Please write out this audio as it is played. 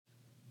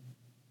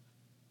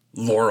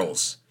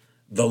Laurels,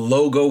 the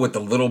logo with the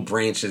little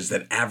branches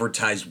that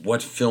advertise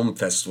what film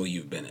festival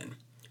you've been in.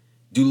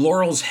 Do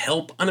laurels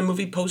help on a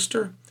movie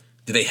poster?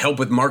 Do they help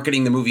with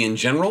marketing the movie in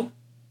general?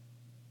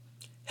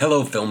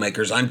 Hello,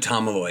 filmmakers. I'm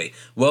Tom Malloy.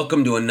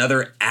 Welcome to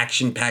another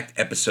action-packed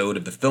episode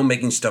of the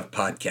Filmmaking Stuff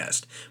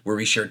podcast, where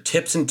we share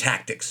tips and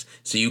tactics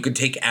so you can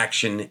take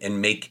action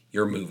and make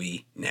your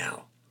movie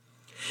now.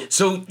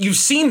 So you've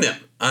seen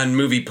them on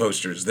movie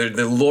posters. They're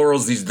the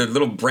laurels, the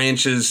little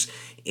branches,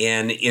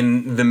 and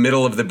in the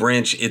middle of the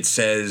branch it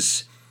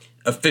says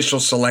Official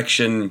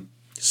Selection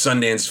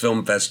Sundance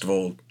Film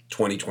Festival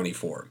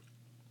 2024.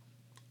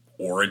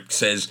 Or it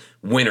says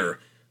Winner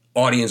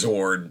Audience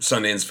Award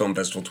Sundance Film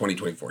Festival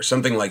 2024.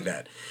 Something like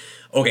that.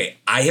 Okay,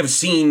 I have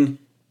seen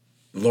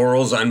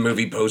laurels on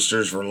movie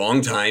posters for a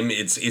long time.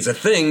 It's a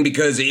thing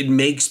because it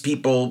makes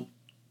people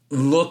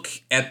look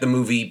at the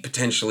movie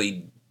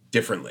potentially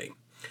differently.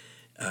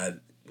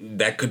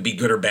 That could be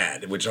good or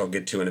bad, which I'll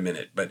get to in a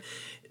minute. But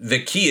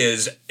the key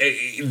is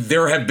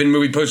there have been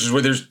movie posters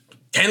where there's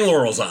 10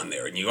 laurels on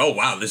there, and you go, oh,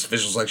 wow, this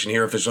official selection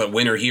here, official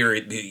winner here,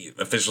 the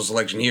official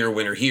selection here,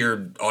 winner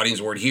here, audience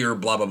award here,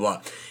 blah, blah,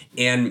 blah.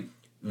 And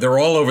they're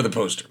all over the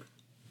poster.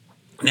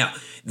 Now,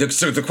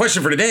 so the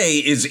question for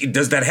today is,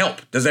 does that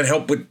help? Does that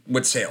help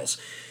with sales?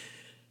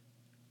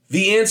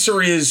 The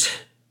answer is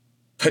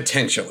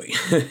potentially.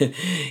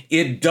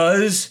 It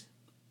does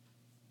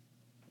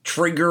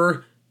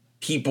trigger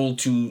people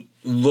to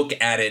look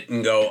at it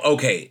and go,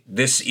 okay,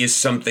 this is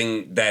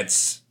something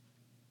that's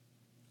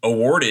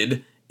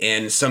awarded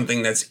and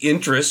something that's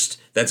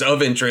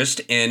of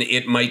interest, and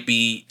it might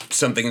be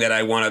something that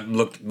I want to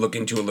look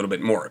into a little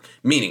bit more.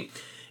 Meaning,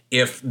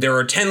 if there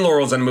are 10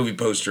 laurels on a movie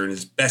poster and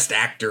it's Best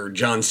Actor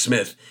John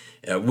Smith,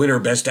 winner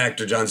Best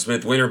Actor John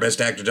Smith, winner Best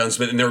Actor John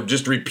Smith, and they're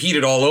just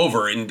repeated all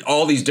over in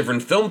all these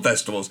different film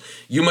festivals,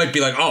 you might be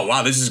like, oh,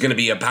 wow, this is going to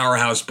be a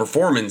powerhouse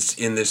performance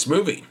in this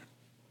movie.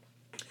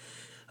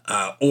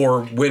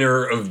 Or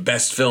winner of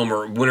best film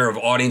or winner of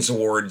audience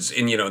awards.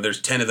 And, there's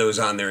 10 of those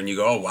on there and you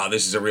go, oh, wow,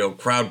 this is a real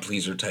crowd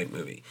pleaser type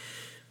movie.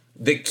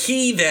 The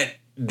key that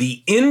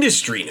the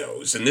industry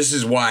knows, and this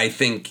is why I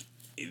think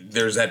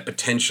there's that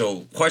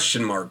potential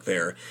question mark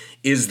there,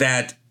 is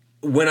that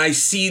when I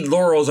see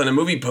laurels on a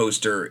movie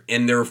poster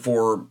and they're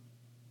for,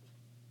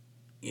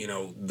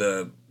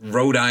 the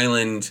Rhode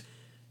Island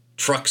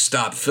Truck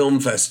Stop Film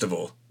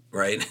Festival,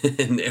 right?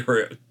 And there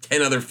were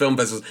 10 other film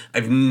festivals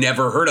I've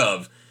never heard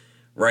of.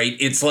 Right?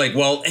 It's like,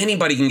 well,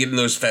 anybody can get in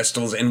those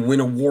festivals and win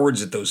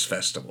awards at those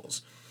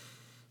festivals.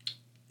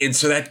 And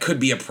so that could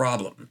be a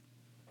problem.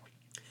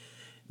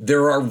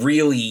 There are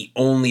really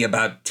only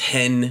about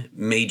 10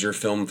 major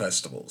film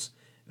festivals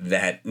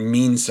that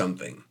mean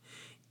something.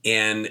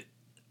 And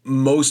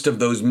most of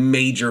those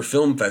major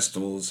film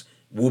festivals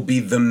will be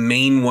the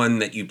main one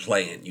that you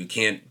play in. You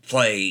can't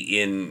play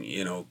in,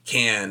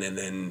 Cannes and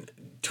then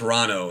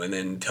Toronto and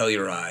then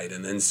Telluride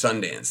and then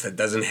Sundance. That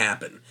doesn't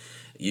happen.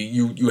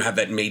 You have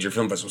that major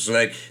film festival. So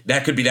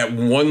that could be that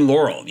one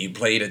laurel. You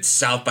played at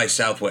South by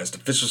Southwest,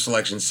 official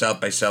selection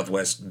South by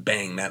Southwest,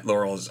 bang, that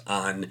laurel is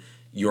on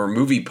your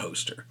movie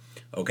poster,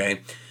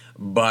 okay?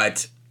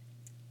 But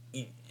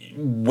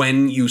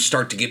when you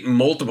start to get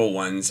multiple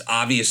ones,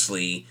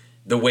 obviously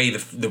the way the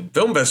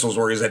film festivals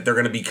work is that they're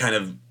going to be kind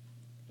of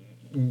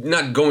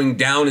not going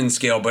down in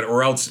scale, but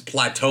or else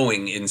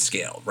plateauing in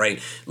scale,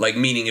 right? Like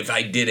meaning if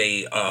I did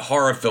a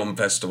horror film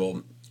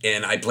festival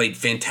and I played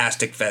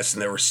Fantastic Fest,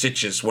 and there were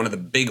Sitges, one of the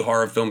big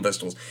horror film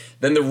festivals,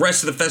 then the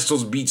rest of the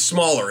festivals be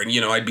smaller, and,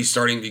 I'd be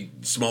starting to be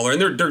smaller.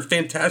 And they're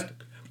fantastic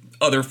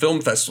other film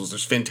festivals.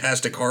 There's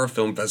fantastic horror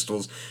film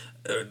festivals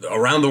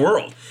around the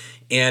world.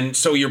 And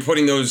so you're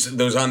putting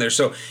those on there.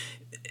 So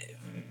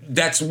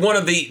that's one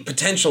of the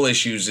potential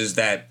issues is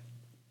that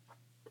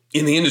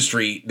in the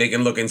industry, they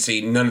can look and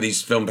see none of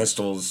these film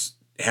festivals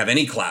have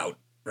any clout,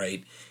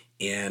 right?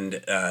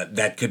 And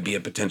that could be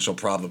a potential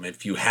problem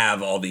if you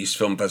have all these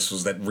film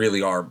festivals that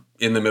really are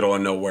in the middle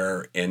of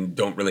nowhere and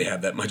don't really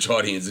have that much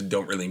audience and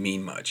don't really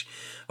mean much.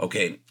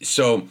 Okay,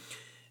 so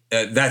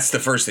that's the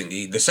first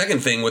thing. The second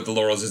thing with the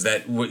laurels is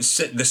that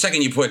the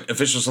second you put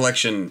official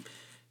selection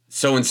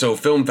so-and-so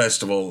film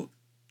festival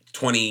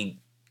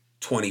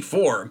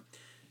 2024,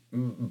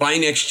 by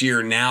next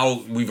year,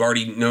 now we've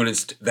already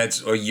noticed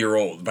that's a year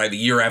old. By the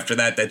year after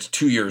that, that's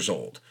 2 years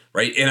old,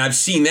 right? And I've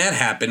seen that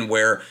happen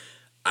where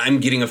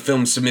I'm getting a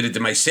film submitted to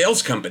my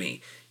sales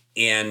company,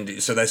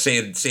 and so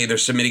say they're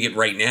submitting it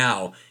right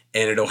now,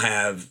 and it'll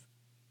have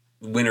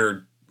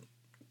winner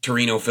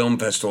Torino Film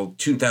Festival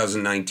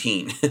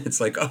 2019. It's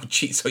like, oh,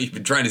 geez, so you've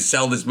been trying to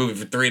sell this movie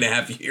for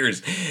 3.5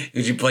 years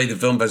because you played the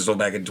film festival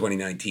back in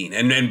 2019.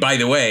 And by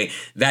the way,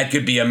 that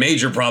could be a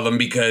major problem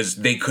because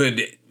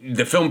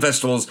the film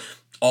festivals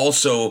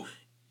also,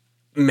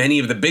 many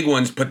of the big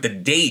ones put the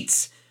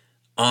dates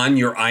on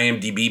your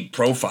IMDb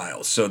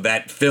profile. So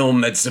that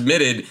film that's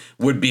submitted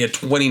would be a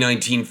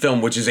 2019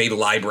 film, which is a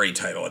library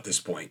title at this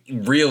point.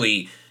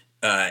 Really,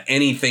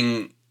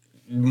 anything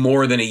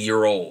more than a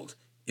year old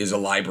is a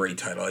library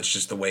title. It's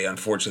just the way,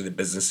 unfortunately, the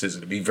business is.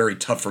 It'd be very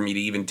tough for me to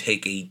even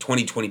take a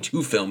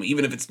 2022 film,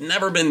 even if it's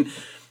never been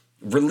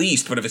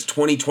released, but if it's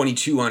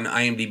 2022 on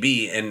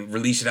IMDb and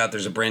release it out,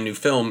 there's a brand new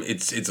film,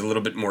 it's a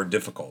little bit more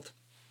difficult.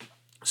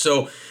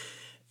 So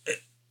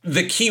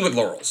the key with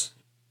Laurels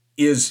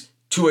is,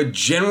 to a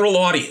general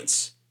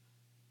audience,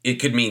 it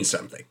could mean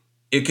something.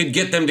 It could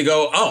get them to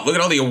go, oh, look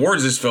at all the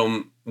awards this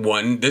film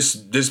won.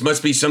 This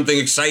must be something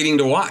exciting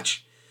to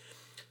watch.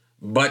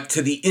 But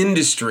to the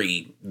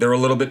industry, they're a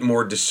little bit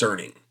more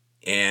discerning.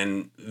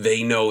 And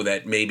they know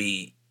that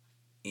maybe,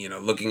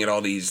 looking at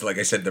all these, like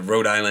I said, the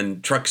Rhode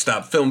Island Truck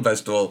Stop Film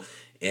Festival,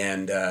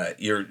 and that's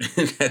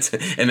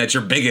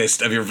your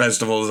biggest of your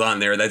festivals on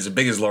there. That's the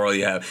biggest laurel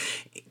you have.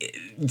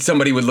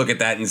 Somebody would look at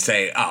that and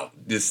say, "Oh,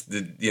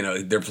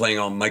 they're playing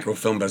all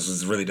microfilm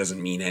festivals. It really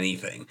doesn't mean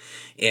anything."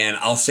 And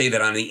I'll say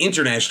that on the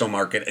international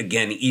market,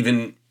 again,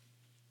 even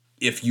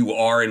if you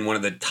are in one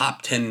of the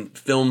top 10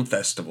 film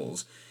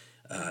festivals,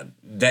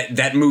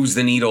 that moves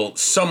the needle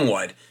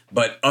somewhat.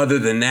 But other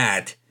than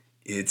that,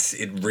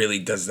 it really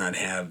does not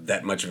have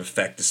that much of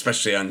effect,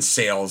 especially on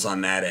sales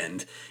on that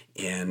end.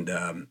 And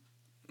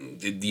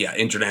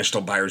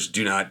international buyers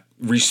do not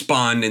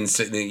respond and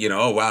say,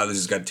 oh, wow, this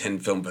has got 10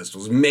 film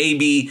festivals.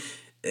 Maybe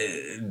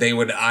they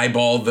would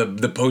eyeball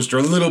the poster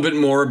a little bit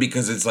more,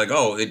 because it's like,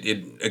 oh,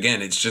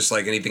 again, it's just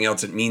like anything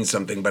else. It means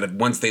something. But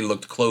once they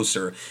looked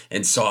closer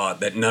and saw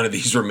that none of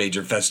these were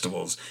major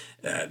festivals,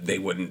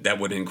 that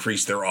would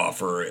increase their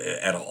offer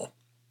at all.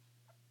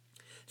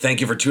 Thank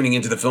you for tuning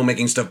into the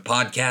Filmmaking Stuff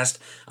podcast.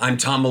 I'm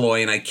Tom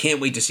Malloy, and I can't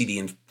wait to see the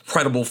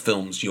incredible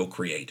films you'll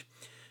create.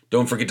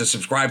 Don't forget to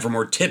subscribe for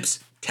more tips,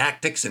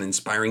 tactics, and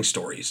inspiring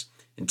stories.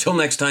 Until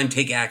next time,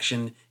 take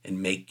action and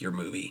make your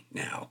movie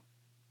now.